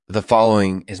The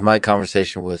following is my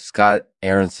conversation with Scott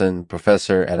Aaronson,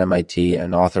 professor at MIT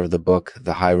and author of the book,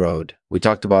 The High Road. We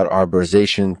talked about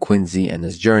arborization, Quinsy and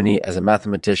his journey as a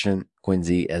mathematician,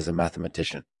 Quinsy as a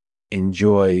mathematician.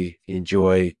 Enjoy.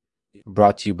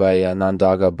 Brought to you by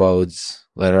Nandaga Abodes.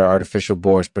 Let our artificial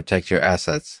boars protect your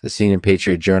assets. As seen in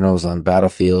Patriot journals on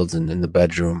battlefields and in the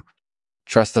bedroom.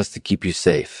 Trust us to keep you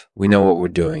safe. We know what we're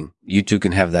doing. You too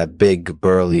can have that big,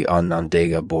 burly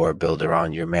Onondaga boar built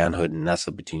around your manhood and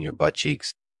nestle between your butt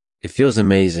cheeks. It feels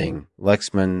amazing.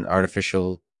 Lexman,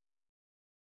 artificial.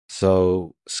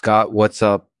 So, Scott, what's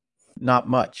up? Not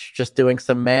much. Just doing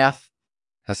some math.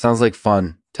 That sounds like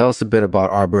fun. Tell us a bit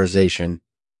about arborization.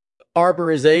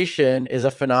 Arborization is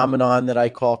a phenomenon that I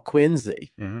call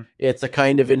quinsy. It's a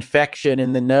kind of infection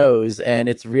in the nose, and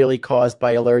it's really caused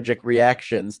by allergic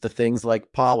reactions to things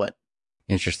like pollen.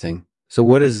 Interesting. So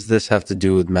what does this have to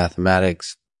do with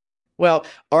mathematics? Well,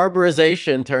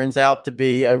 arborization turns out to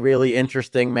be a really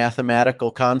interesting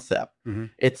mathematical concept.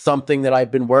 It's something that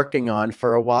I've been working on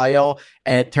for a while,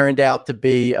 and it turned out to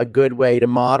be a good way to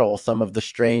model some of the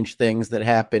strange things that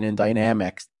happen in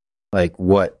dynamics. Like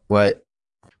what?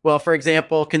 Well, for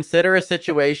example, consider a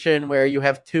situation where you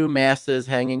have two masses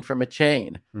hanging from a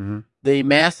chain. The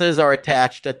masses are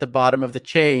attached at the bottom of the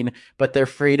chain, but they're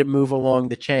free to move along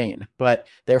the chain.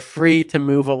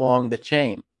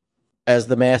 As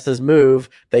the masses move,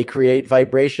 they create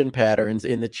vibration patterns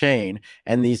in the chain,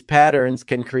 and these patterns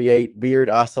can create weird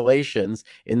oscillations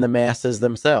in the masses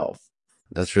themselves.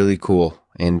 That's really cool.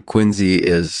 And Quinsy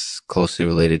is closely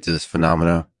related to this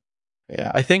phenomena. Yeah,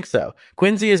 I think so.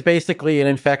 Quinsy is basically an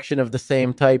infection of the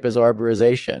same type as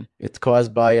arborization. It's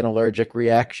caused by an allergic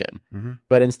reaction.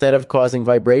 But instead of causing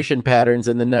vibration patterns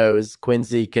in the nose,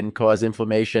 Quinsy can cause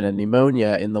inflammation and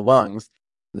pneumonia in the lungs.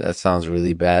 That sounds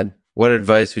really bad. What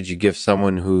advice would you give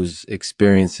someone who's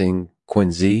experiencing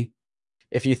Quinsy?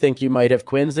 If you think you might have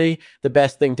Quinsy, the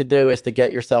best thing to do is to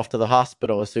get yourself to the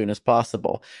hospital as soon as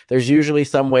possible. There's usually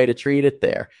some way to treat it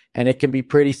there, and it can be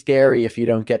pretty scary if you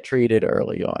don't get treated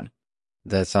early on.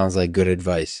 That sounds like good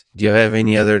advice. Do you have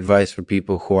any other advice for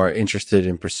people who are interested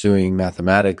in pursuing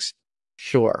mathematics?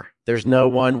 Sure. There's no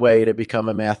one way to become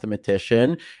a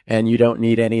mathematician, and you don't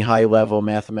need any high-level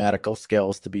mathematical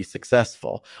skills to be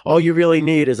successful. All you really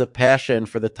need is a passion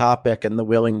for the topic and the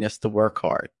willingness to work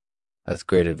hard. That's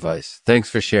great advice.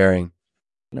 Thanks for sharing.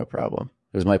 No problem.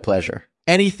 It was my pleasure.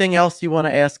 Anything else you want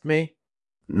to ask me?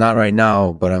 Not right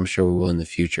now, but I'm sure we will in the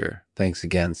future. Thanks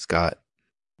again, Scott.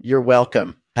 You're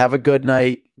welcome. Have a good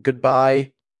night.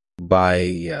 Goodbye.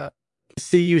 Bye.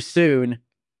 See you soon.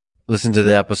 Listen to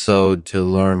the episode to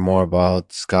learn more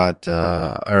about Scott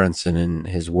Aaronson and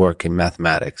his work in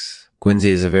mathematics. Quinsy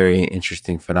is a very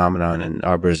interesting phenomenon, and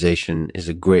arborization is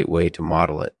a great way to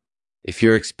model it. If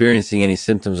you're experiencing any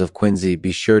symptoms of Quinsy,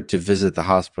 be sure to visit the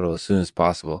hospital as soon as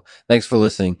possible. Thanks for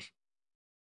listening.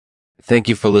 Thank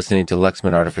you for listening to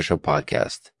Lexman Artificial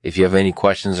Podcast. If you have any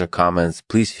questions or comments,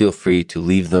 please feel free to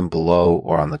leave them below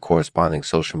or on the corresponding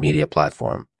social media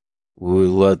platform. We would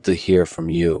love to hear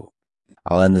from you.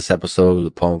 I'll end this episode with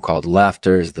a poem called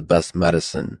Laughter is the Best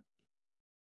Medicine.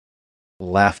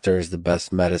 Laughter is the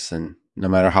best medicine, no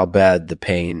matter how bad the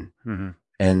pain.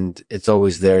 And it's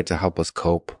always there to help us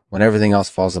cope when everything else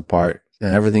falls apart.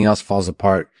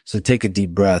 So take a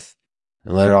deep breath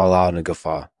and let it all out in a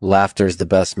guffaw. Laughter is the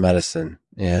best medicine,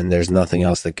 and there's nothing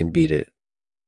else that can beat it.